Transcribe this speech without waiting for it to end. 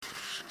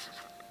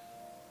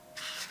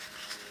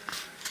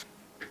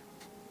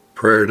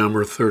Prayer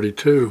number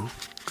 32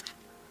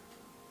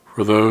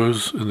 for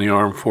those in the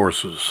armed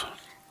forces.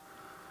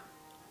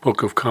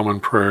 Book of Common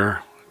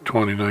Prayer,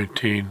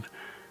 2019,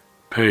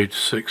 page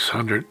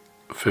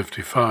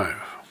 655.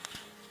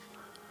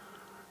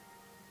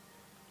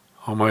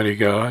 Almighty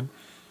God,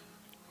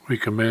 we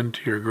commend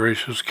to your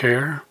gracious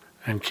care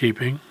and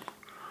keeping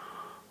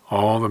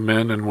all the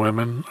men and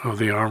women of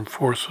the armed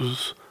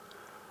forces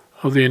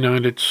of the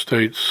United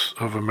States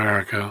of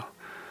America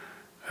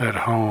at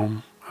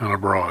home and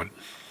abroad.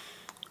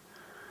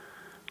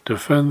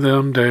 Defend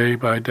them day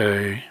by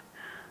day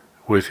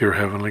with your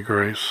heavenly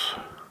grace.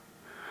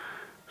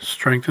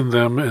 Strengthen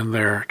them in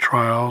their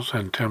trials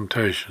and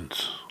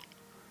temptations.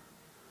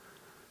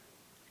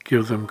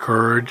 Give them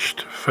courage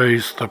to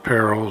face the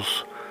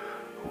perils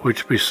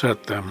which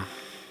beset them,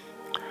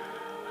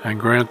 and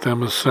grant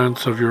them a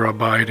sense of your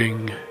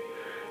abiding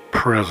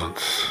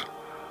presence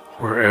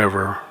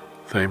wherever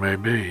they may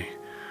be.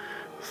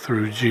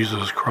 Through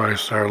Jesus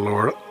Christ our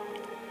Lord.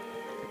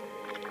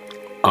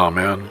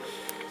 Amen.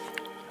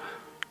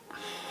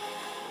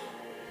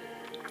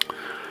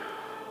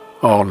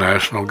 All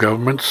national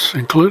governments,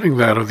 including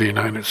that of the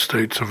United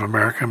States of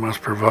America,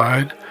 must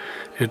provide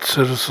its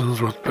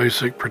citizens with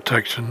basic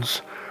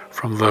protections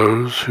from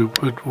those who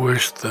would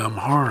wish them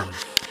harm.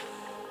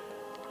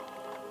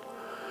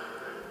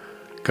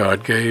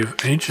 God gave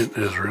ancient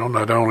Israel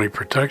not only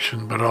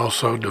protection, but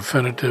also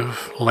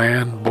definitive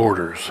land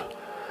borders.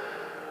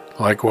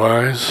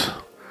 Likewise,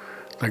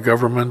 the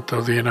government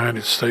of the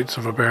United States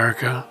of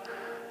America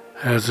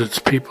has its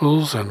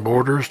peoples and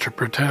borders to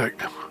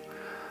protect,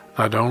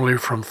 not only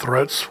from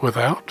threats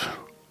without,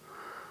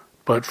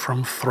 but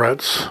from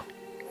threats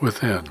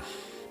within.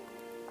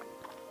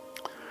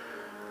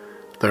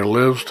 There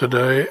lives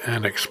today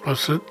an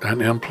explicit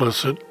and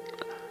implicit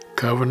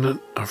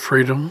covenant of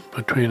freedom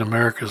between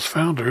America's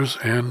founders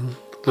and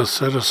the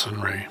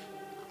citizenry.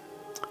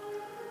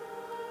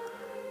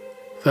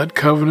 That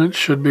covenant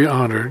should be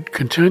honored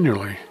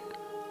continually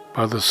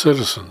by the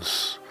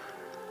citizens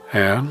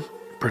and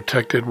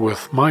protected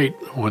with might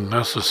when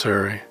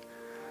necessary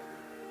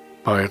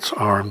by its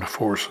armed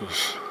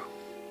forces.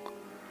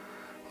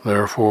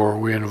 Therefore,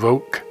 we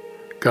invoke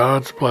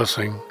God's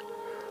blessing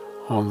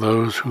on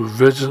those who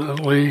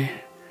vigilantly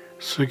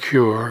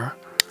secure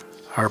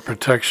our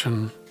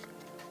protection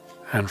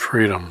and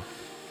freedom.